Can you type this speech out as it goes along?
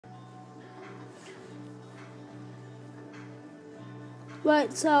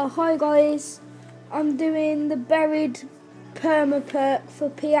Right, so hi guys, I'm doing the buried Perma perk for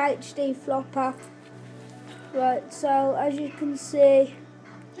PhD flopper. Right, so as you can see,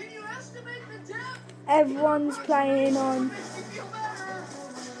 everyone's playing on.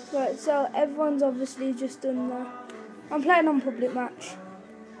 Right, so everyone's obviously just done that. I'm playing on public match.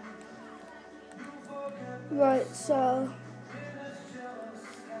 Right, so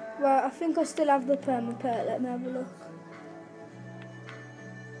I think I still have the Perma perk. Let me have a look.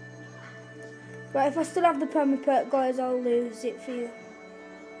 Right, if I still have the Perma perk, guys, I'll lose it for you.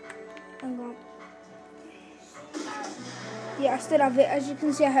 Hang on. Yeah, I still have it. As you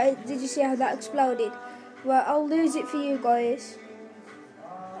can see, did you see how that exploded? Right, I'll lose it for you guys,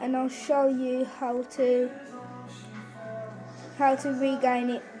 and I'll show you how to regain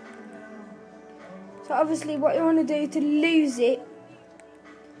it. So obviously, what you want to do to lose it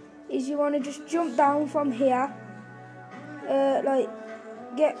is you want to just jump down from here, like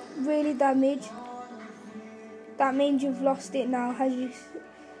get really damaged. That means you've lost it now, as you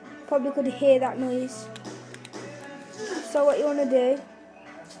probably could hear that noise. So what you want to do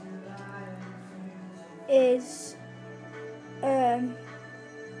is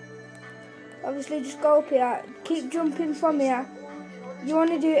obviously just go up here, keep jumping from here. You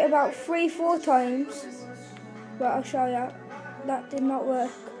want to do it about 3-4 times. Right, I'll show you. That did not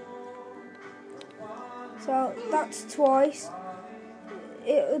work. So that's twice.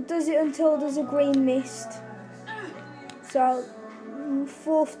 It does it until there's a green mist. So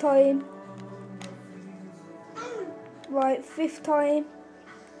 4th time. Right, 5th time.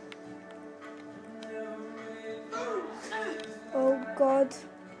 Oh God.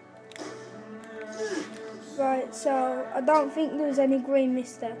 Right, so I don't think there was any green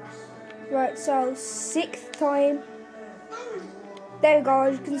mist there. Right, so 6th time. There we go,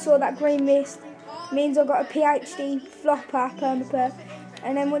 as you can see that green mist. Means I got a PhD flopper perma perk.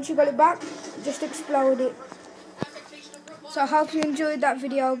 And then once you got it back, just explode it. So I hope you enjoyed that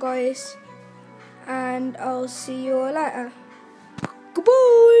video, guys. And I'll see you all later.